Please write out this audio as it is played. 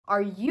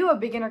Are you a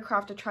beginner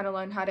crafter trying to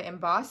learn how to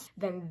emboss?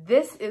 Then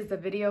this is the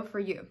video for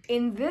you.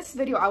 In this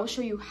video, I will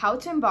show you how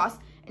to emboss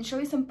and show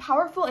you some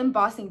powerful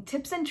embossing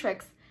tips and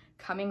tricks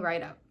coming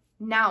right up.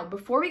 Now,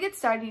 before we get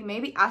started, you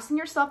may be asking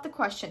yourself the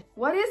question,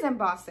 what is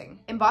embossing?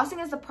 Embossing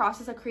is the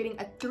process of creating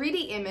a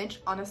 3D image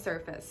on a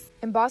surface.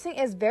 Embossing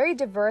is very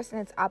diverse in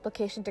its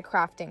application to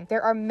crafting.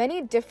 There are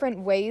many different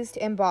ways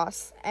to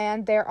emboss,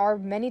 and there are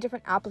many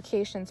different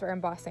applications for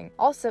embossing.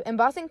 Also,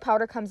 embossing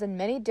powder comes in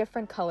many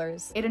different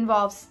colors. It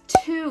involves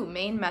two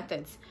main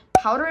methods,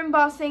 powder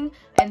embossing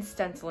and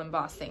stencil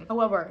embossing.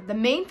 However, the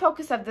main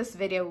focus of this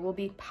video will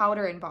be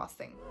powder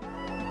embossing.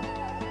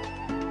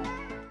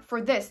 For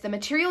this, the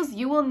materials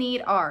you will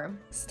need are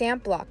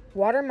stamp block,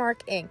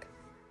 watermark ink,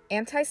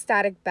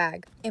 anti-static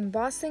bag,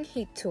 embossing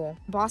heat tool,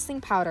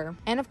 embossing powder,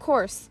 and of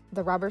course,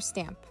 the rubber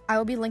stamp. I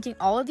will be linking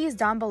all of these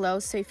down below,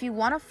 so if you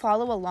want to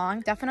follow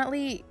along,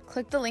 definitely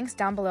click the links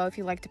down below if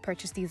you'd like to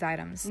purchase these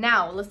items.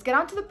 Now, let's get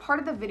on to the part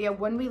of the video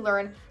when we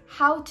learn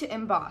how to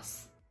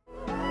emboss.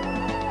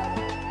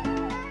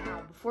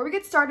 Before we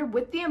get started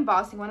with the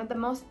embossing, one of the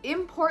most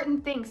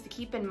important things to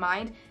keep in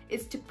mind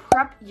is to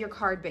prep your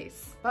card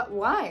base. But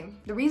why?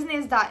 The reason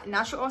is that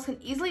natural oils can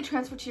easily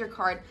transfer to your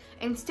card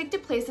and stick to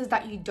places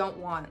that you don't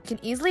want. You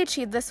can easily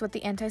achieve this with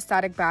the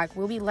anti-static bag.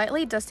 We'll be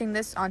lightly dusting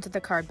this onto the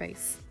card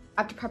base.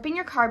 After prepping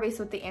your card base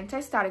with the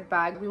anti-static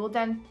bag, we will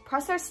then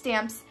press our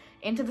stamps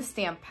into the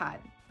stamp pad.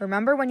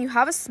 Remember, when you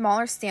have a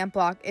smaller stamp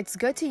block, it's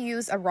good to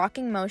use a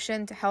rocking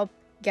motion to help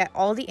get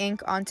all the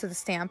ink onto the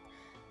stamp.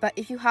 But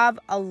if you have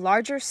a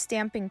larger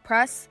stamping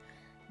press,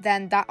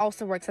 then that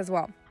also works as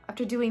well.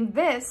 After doing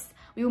this,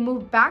 we will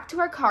move back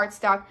to our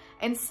cardstock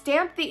and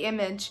stamp the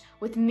image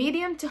with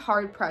medium to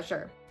hard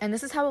pressure. And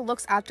this is how it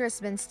looks after it's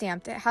been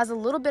stamped. It has a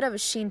little bit of a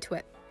sheen to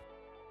it.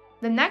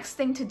 The next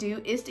thing to do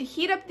is to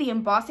heat up the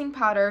embossing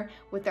powder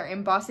with our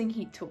embossing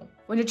heat tool.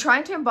 When you're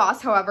trying to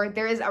emboss, however,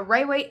 there is a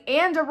right way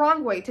and a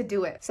wrong way to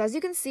do it. So as you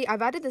can see,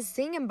 I've added the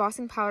Zing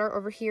embossing powder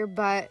over here,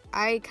 but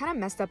I kind of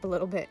messed up a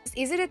little bit. It's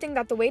easy to think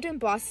that the way to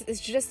emboss is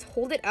to just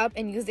hold it up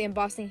and use the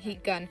embossing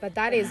heat gun, but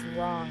that is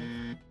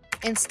wrong.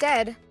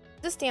 Instead,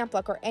 the stamp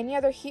block or any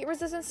other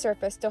heat-resistant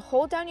surface to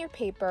hold down your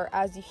paper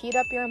as you heat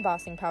up your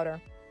embossing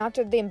powder.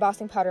 After the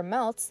embossing powder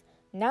melts,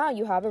 now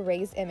you have a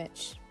raised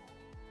image.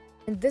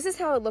 And this is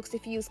how it looks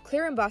if you use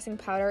clear embossing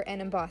powder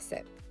and emboss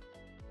it.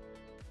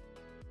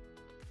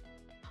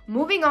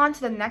 Moving on to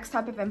the next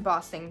type of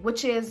embossing,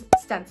 which is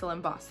stencil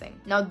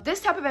embossing. Now,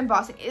 this type of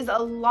embossing is a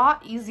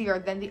lot easier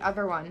than the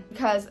other one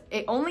because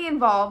it only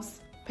involves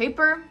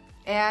paper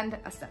and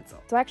a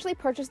stencil. So I actually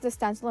purchased this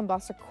stencil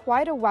embosser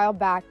quite a while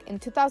back in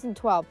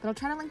 2012, but I'll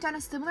try to link down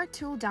a similar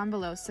tool down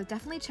below, so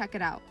definitely check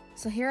it out.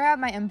 So here I have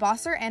my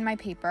embosser and my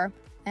paper,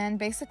 and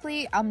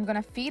basically I'm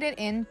gonna feed it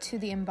into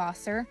the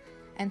embosser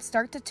and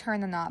start to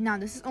turn the knob. Now,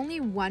 this is only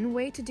one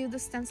way to do the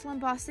stencil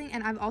embossing,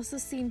 and I've also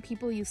seen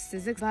people use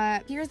scissors,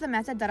 but here's the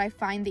method that I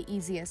find the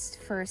easiest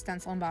for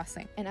stencil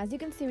embossing. And as you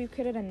can see, we've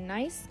created a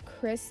nice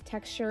crisp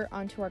texture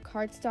onto our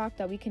cardstock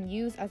that we can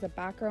use as a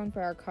background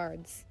for our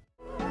cards.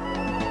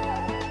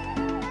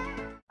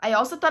 I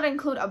also thought I'd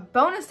include a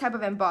bonus type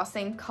of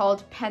embossing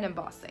called pen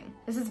embossing.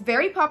 This is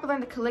very popular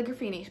in the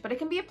calligraphy niche, but it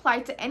can be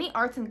applied to any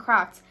arts and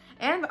crafts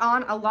and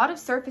on a lot of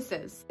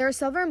surfaces. There are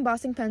several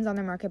embossing pens on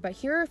the market, but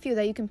here are a few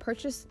that you can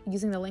purchase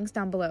using the links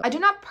down below. I do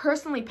not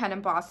personally pen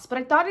emboss, but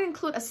I thought I'd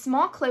include a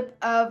small clip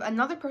of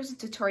another person's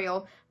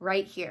tutorial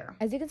right here.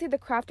 As you can see, the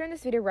crafter in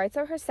this video writes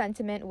out her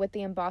sentiment with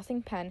the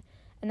embossing pen,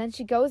 and then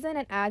she goes in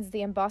and adds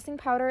the embossing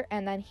powder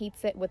and then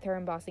heats it with her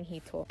embossing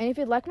heat tool. And if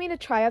you'd like me to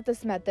try out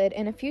this method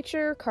in a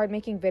future card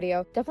making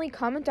video, definitely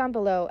comment down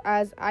below,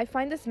 as I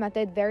find this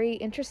method very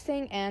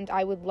interesting and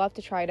I would love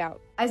to try it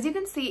out. As you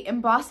can see,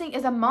 embossing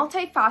is a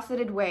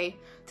multifaceted way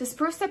to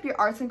spruce up your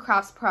arts and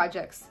crafts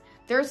projects.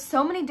 There are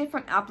so many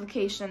different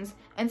applications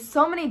and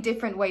so many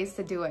different ways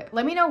to do it.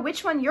 Let me know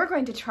which one you're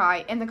going to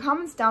try in the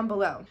comments down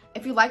below.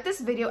 If you like this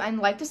video and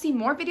like to see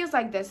more videos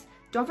like this,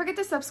 don't forget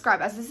to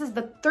subscribe, as this is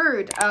the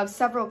third of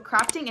several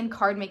crafting and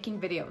card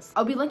making videos.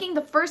 I'll be linking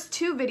the first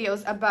two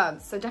videos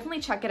above, so definitely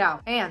check it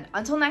out. And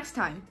until next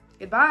time,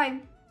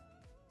 goodbye!